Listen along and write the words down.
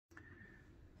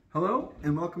Hello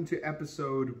and welcome to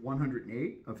episode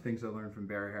 108 of Things I Learned from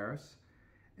Barry Harris.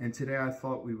 And today I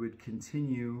thought we would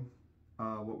continue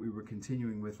what we were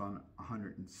continuing with on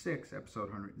episode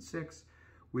 106,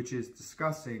 which is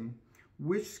discussing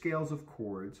which scales of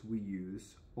chords we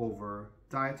use over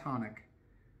diatonic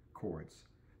chords.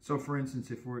 So for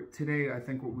instance, today I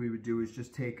think what we would do is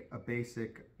just take a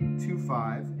basic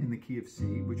 2-5 in the key of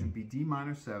C, which would be D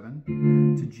minor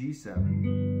 7 to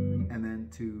G7, and then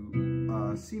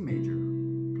to C major.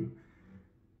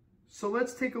 So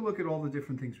let's take a look at all the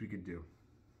different things we could do.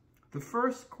 The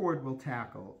first chord we'll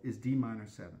tackle is D minor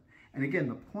 7. And again,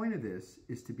 the point of this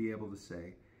is to be able to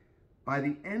say, by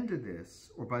the end of this,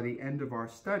 or by the end of our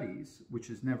studies, which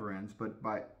is never ends, but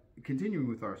by continuing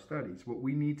with our studies, what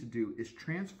we need to do is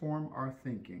transform our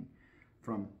thinking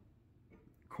from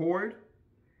chord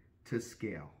to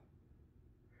scale.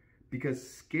 Because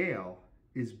scale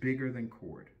is bigger than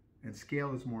chord, and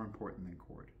scale is more important than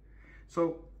chord.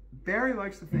 So Barry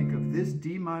likes to think of this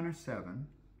D minor 7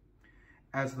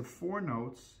 as the 4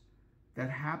 notes that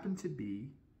happen to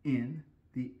be in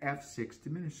the F6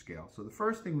 diminished scale. So the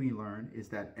first thing we learn is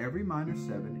that every minor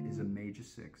 7 is a major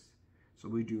 6. So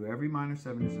we do every minor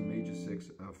 7 is a major 6,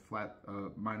 a flat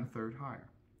minor third higher.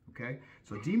 Okay?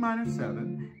 So D minor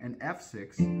 7 and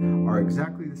F6 are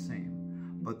exactly the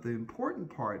same. But the important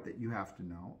part that you have to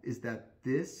know is that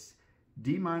this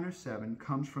D minor 7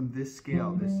 comes from this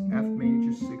scale, this F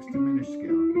major 6 diminished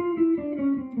scale.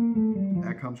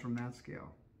 That comes from that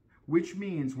scale. Which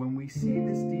means when we see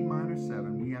this D minor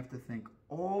 7, we have to think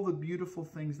all the beautiful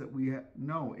things that we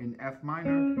know in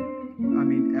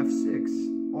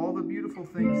F6, all the beautiful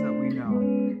things that we know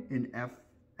in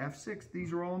F6,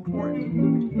 these are all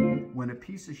important. When a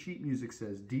piece of sheet music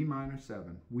says D minor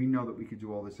 7, we know that we could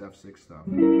do all this F6 stuff.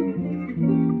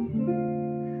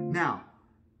 Now,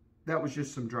 that was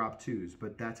just some drop 2s,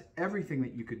 but that's everything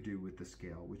that you could do with the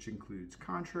scale, which includes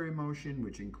contrary motion,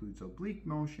 which includes oblique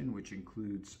motion, which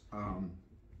includes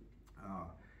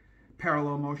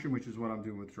parallel motion, which is what I'm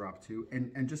doing with drop 2.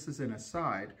 And just as an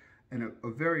aside, and a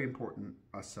very important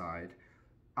aside,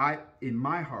 in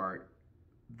my heart,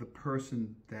 the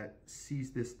person that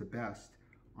sees this the best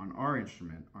on our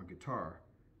instrument, on guitar,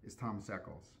 is Thomas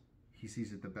Eccles. He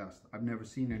sees it the best. I've never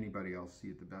seen anybody else see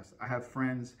it the best. I have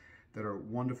friends that are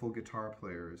wonderful guitar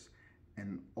players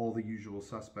and all the usual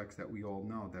suspects that we all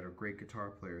know that are great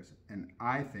guitar players, and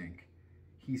I think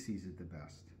he sees it the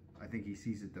best. I think he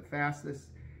sees it the fastest.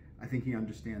 I think he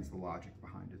understands the logic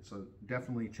behind it. So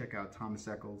definitely check out Thomas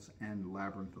Eccles and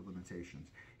Labyrinth of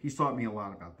Limitations. He's taught me a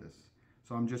lot about this.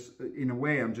 So I'm just, in a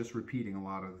way, I'm just repeating a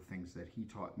lot of the things that he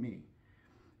taught me.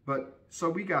 But, so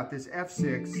we got this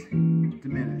F6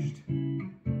 diminished,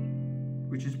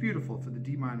 which is beautiful for the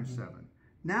D minor 7.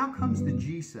 Now comes the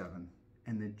G7,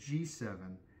 and the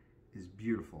G7 is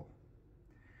beautiful.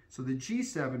 So the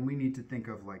G7 we need to think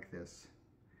of like this.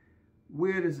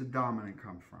 Where does the dominant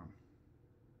come from?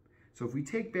 So if we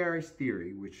take Barry's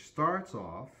theory, which starts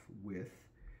off with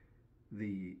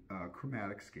the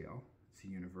chromatic scale, it's a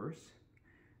universe,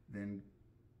 then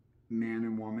man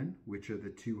and woman, which are the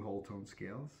 2 whole tone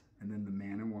scales, and then the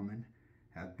man and woman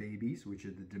have babies, which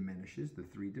are the diminishes, the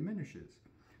 3 diminishes.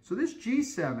 So this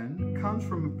G7 comes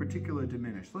from a particular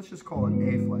diminished. Let's just call it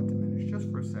A flat diminished, just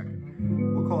for a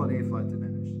second. We'll call it A flat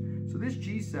diminished. So this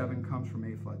G7 comes from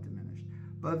A flat diminished.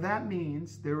 But that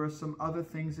means there are some other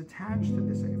things attached to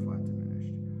this A flat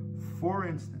diminished. For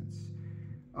instance,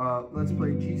 let's play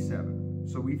G7.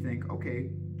 So we think,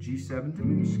 okay, G7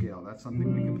 diminished scale, that's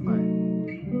something we can play.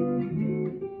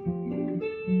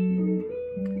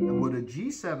 And what a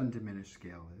G7 diminished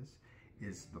scale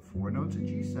is the 4 notes of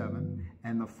G7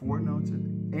 and the 4 notes of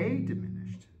A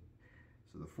diminished.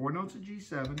 So the 4 notes of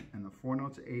G7 and the 4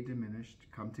 notes of A diminished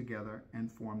come together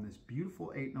and form this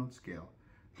beautiful 8-note scale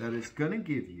that is going to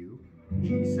give you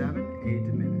G7, A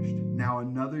diminished. Now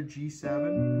another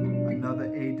G7,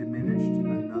 another A diminished,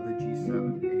 another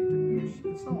G7, A diminished,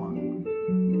 and so on.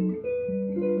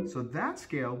 So that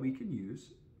scale we can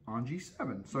use on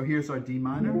G7. So here's our D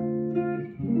minor,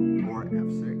 or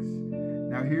F6.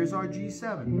 Now here's our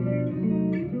G7.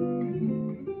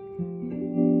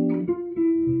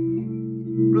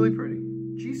 Really pretty.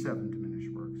 G7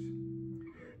 diminished works.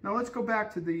 Now let's go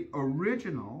back to the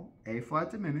original A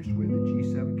flat diminished where the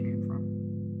G7 came from.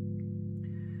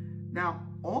 Now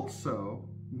also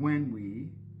when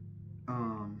we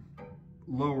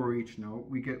lower each note,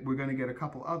 we're going to get a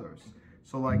couple others.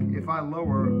 So like if I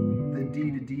lower the D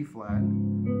to D flat,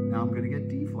 now I'm going to get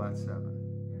D flat 7.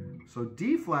 So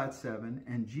D flat 7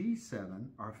 and G7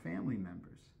 are family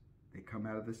members. They come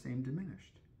out of the same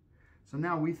diminished. So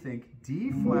now we think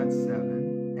D flat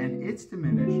 7 and its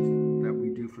diminished that we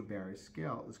do for for Barry's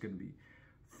scale is going to be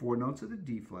 4 notes of the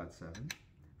D flat 7,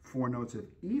 4 notes of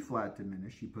E flat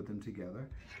diminished, you put them together.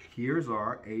 Here's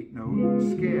our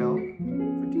 8-note scale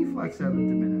for D flat 7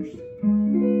 diminished.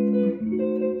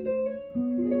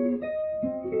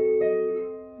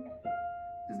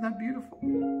 Isn't that beautiful?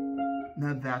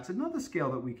 Now that's another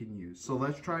scale that we can use. So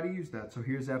let's try to use that. So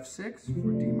here's F6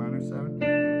 for D minor 7.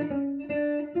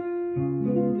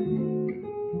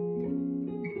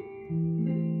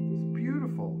 It's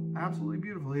beautiful, absolutely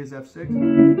beautiful. Here's F6.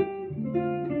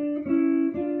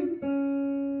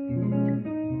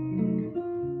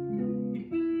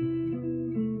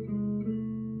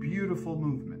 Beautiful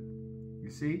movement.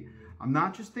 You see, I'm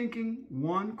not just thinking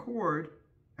one chord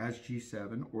as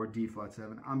G7 or D flat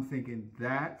 7. I'm thinking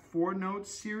that 4-note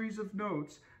series of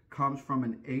notes comes from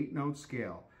an 8-note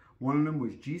scale. One of them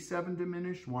was G7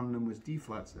 diminished, one of them was D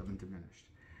flat 7 diminished.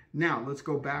 Now let's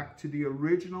go back to the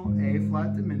original A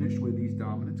flat diminished where these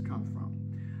dominants come from.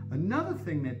 Another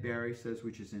thing that Barry says,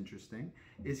 which is interesting,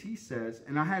 is he says,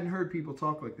 and I hadn't heard people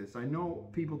talk like this. I know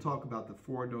people talk about the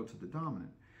 4 notes of the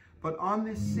dominant, but on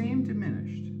this same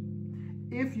diminished,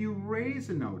 if you raise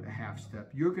a note a half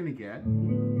step, you're going to get,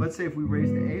 let's say if we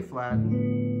raise the A flat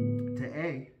to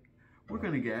A, we're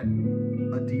going to get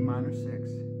a D minor 6.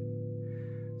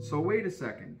 So wait a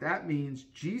second, that means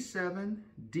G7,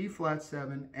 D flat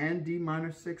 7, and D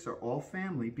minor 6 are all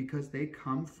family because they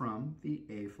come from the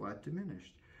A flat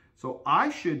diminished. So I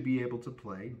should be able to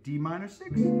play D minor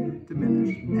 6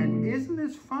 diminished. And isn't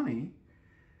this funny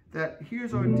that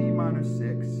here's our D minor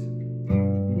 6,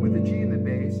 with the G in the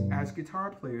bass. As guitar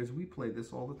players, we play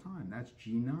this all the time. That's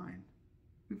G9.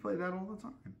 We play that all the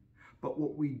time. But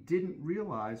what we didn't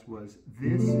realize was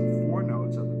this 4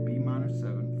 notes of a B minor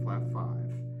 7 flat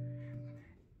 5.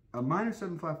 A minor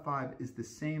 7 flat 5 is the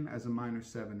same as a minor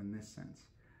 7 in this sense.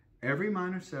 Every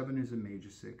minor 7 is a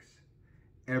major 6.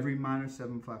 Every minor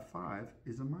 7 flat 5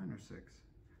 is a minor 6.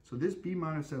 So this B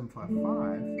minor 7 flat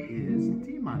 5 is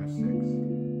D minor 6.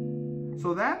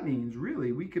 So that means,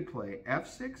 really, we could play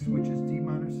F6, which is D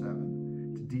minor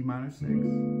 7, to D minor 6.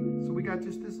 So we got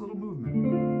just this little movement.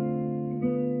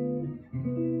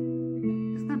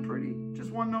 Isn't that pretty?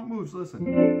 Just 1-note moves, listen.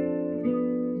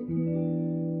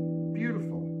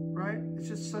 Beautiful, right? It's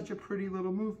just such a pretty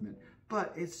little movement.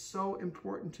 But it's so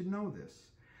important to know this.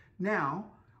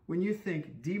 Now, when you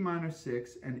think D minor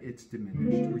 6 and it's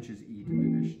diminished, which is E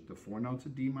diminished, the 4 notes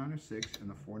of D minor 6 and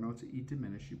the 4 notes of E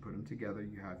diminished, you put them together,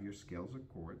 you have your scales of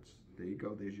chords. There you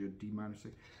go, there's your D minor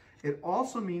 6. It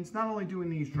also means not only doing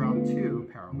these drop 2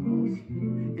 parallels,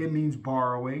 it means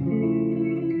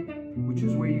borrowing, which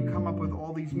is where you come up with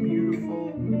all these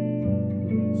beautiful,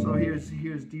 so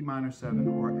here's D minor 7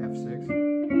 or F6.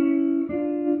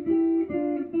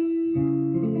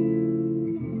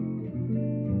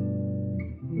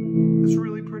 It's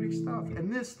really pretty stuff.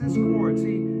 And this chord,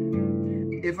 see,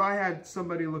 if I had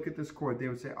somebody look at this chord, they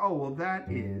would say, oh, well, that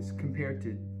is, compared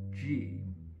to G,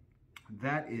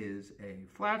 that is a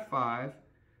flat 5,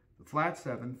 the flat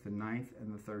 7th, the 9th,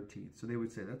 and the 13th. So they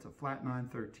would say that's a flat 9,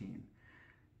 13.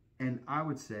 And I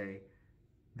would say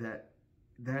that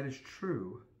that is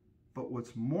true, but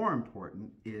what's more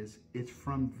important is it's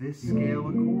from this scale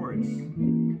of chords.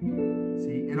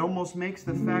 See, it almost makes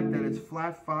the fact that it's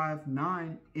flat 5,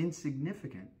 9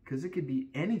 insignificant, because it could be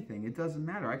anything. It doesn't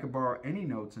matter. I could borrow any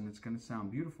notes and it's going to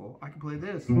sound beautiful. I could play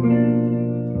this.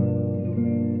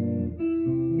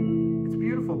 It's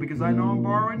beautiful because I know I'm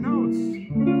borrowing notes.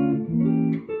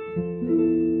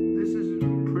 This is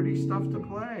pretty stuff to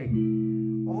play.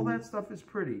 All that stuff is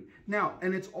pretty. Now,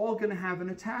 and it's all going to have an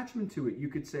attachment to it. You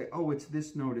could say, oh, it's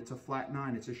this note, it's a flat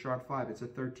 9, it's a sharp 5, it's a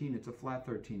 13, it's a flat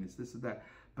 13, it's this or that.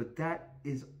 But that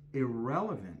is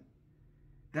irrelevant.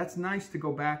 That's nice to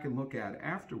go back and look at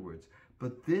afterwards.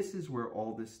 But this is where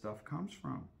all this stuff comes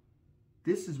from.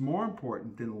 This is more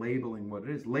important than labeling what it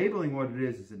is. Labeling what it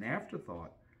is an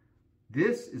afterthought.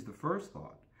 This is the first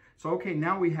thought. So, okay,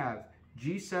 now we have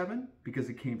G7 because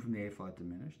it came from the A flat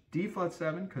diminished, D flat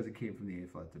 7 because it came from the A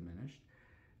flat diminished,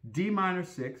 D minor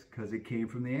 6 because it came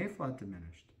from the A flat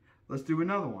diminished. Let's do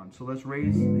another one. So let's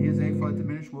raise, here's A flat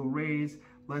diminished, we'll raise,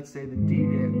 let's say the D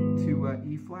to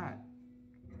E flat.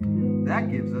 That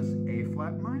gives us A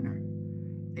flat minor,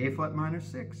 A flat minor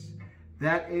 6.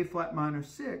 That A flat minor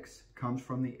 6 comes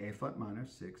from the A flat minor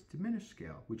 6 diminished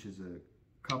scale, which is a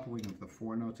coupling of the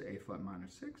 4 notes of A flat minor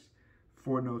 6,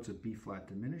 4 notes of B flat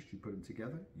diminished, you put them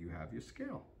together, you have your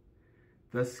scale.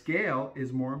 The scale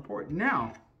is more important.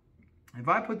 Now, if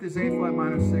I put this A flat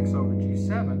minor 6 over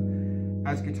G7,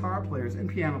 as guitar players and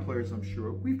piano players, I'm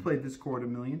sure, we've played this chord a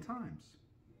million times.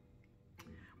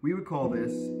 We would call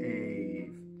this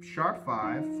a sharp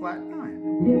 5, flat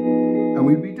 9. and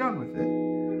we'd be done with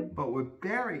it. But what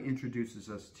Barry introduces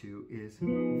us to is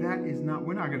that is not,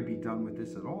 we're not going to be done with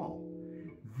this at all.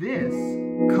 This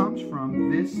comes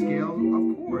from this scale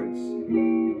of chords.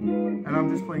 And I'm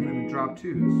just playing them in drop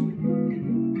twos.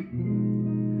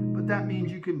 But that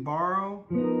means you can borrow,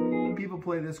 people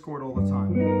play this chord all the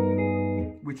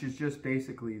time, which is just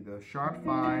basically the sharp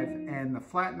 5 and the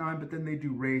flat 9, but then they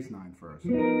do raised 9 first.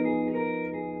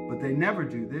 But they never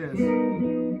do this.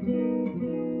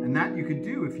 And that you could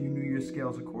do if you knew your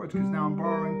scales of chords, because now I'm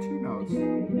borrowing 2 notes.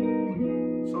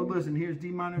 So listen, here's D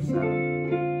minor 7.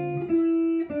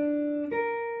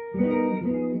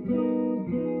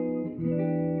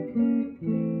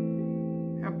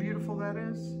 How beautiful that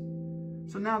is.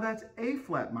 So now that's A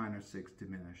flat minor 6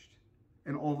 diminished.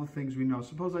 And all the things we know.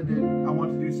 Suppose I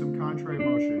want to do some contrary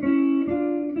motion.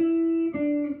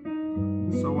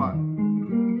 So what?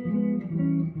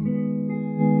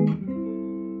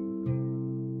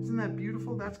 Isn't that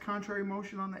beautiful? That's contrary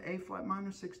motion on the A flat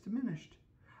minor 6 diminished.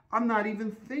 I'm not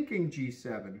even thinking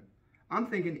G7. I'm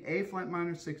thinking A flat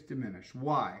minor 6 diminished.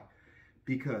 Why?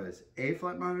 Because A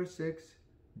flat minor 6,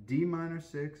 D minor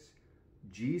 6,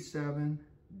 G7,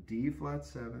 D flat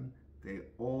 7, they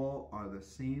all are the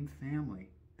same family.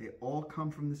 They all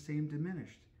come from the same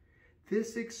diminished.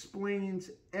 This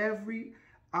explains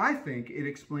I think it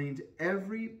explains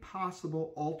every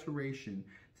possible alteration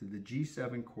to the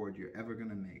G7 chord you're ever going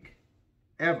to make.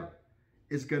 Ever.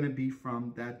 Is going to be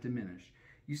from that diminished.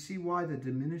 You see why the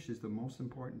diminished is the most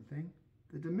important thing?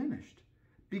 The diminished.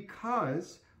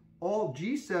 Because all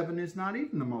G7 is not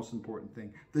even the most important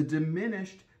thing. The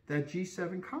diminished that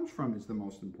G7 comes from is the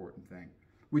most important thing.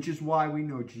 Which is why we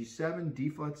know G7, D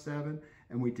flat 7,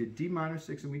 and we did D minor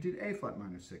 6, and we did A flat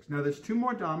minor 6. Now there's 2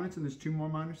 more dominants and there's 2 more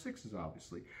minor 6s,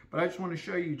 obviously. But I just want to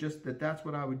show you just that that's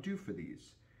what I would do for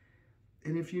these.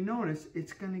 And if you notice,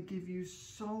 it's going to give you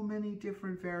so many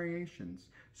different variations,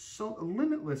 so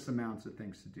limitless amounts of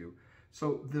things to do.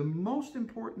 So the most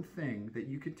important thing that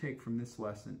you could take from this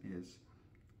lesson is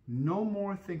no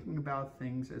more thinking about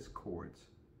things as chords.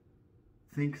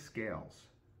 Think scales.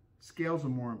 Scales are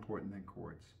more important than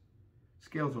chords.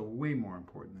 Scales are way more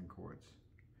important than chords.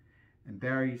 And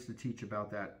Barry used to teach about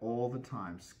that all the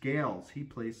time. Scales, he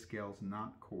plays scales,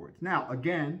 not chords. Now,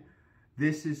 again,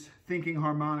 this is thinking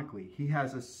harmonically. He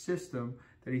has a system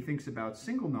that he thinks about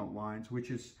single note lines, which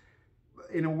is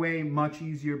in a way much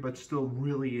easier, but still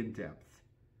really in depth.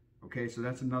 Okay, so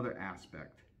that's another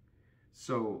aspect.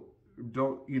 So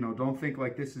don't think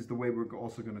like this is the way we're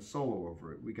also going to solo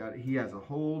over it. He has a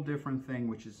whole different thing,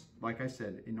 which is, like I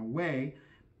said, in a way,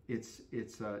 it's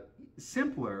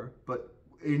simpler, but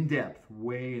in depth,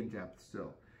 way in depth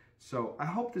still. So I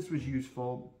hope this was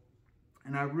useful,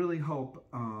 and I really hope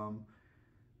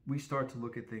we start to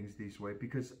look at things this way,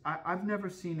 because I've never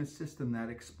seen a system that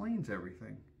explains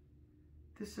everything.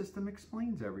 This system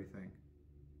explains everything.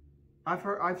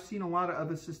 I've seen a lot of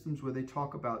other systems where they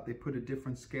talk about, they put a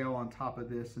different scale on top of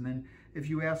this, and then if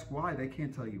you ask why, they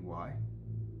can't tell you why.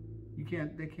 They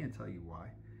can't tell you why.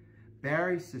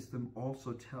 Barry's system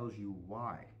also tells you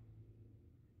why.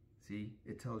 See,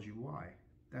 it tells you why.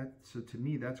 So to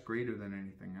me, that's greater than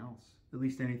anything else, at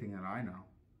least anything that I know.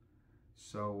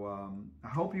 So I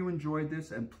hope you enjoyed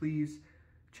this, and please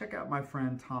check out my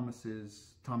friend Thomas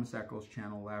Eccles'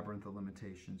 channel, Labyrinth of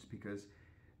Limitations, because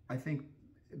I think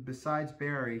besides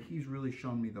Barry, he's really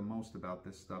shown me the most about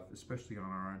this stuff, especially on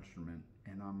our instrument,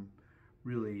 and I'm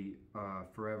really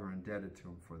forever indebted to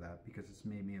him for that, because it's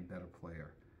made me a better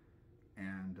player.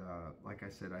 And like I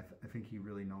said, I think he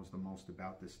really knows the most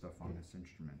about this stuff on this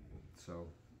instrument.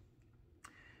 So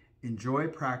enjoy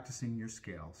practicing your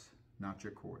scales, not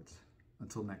your chords.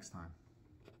 Until next time.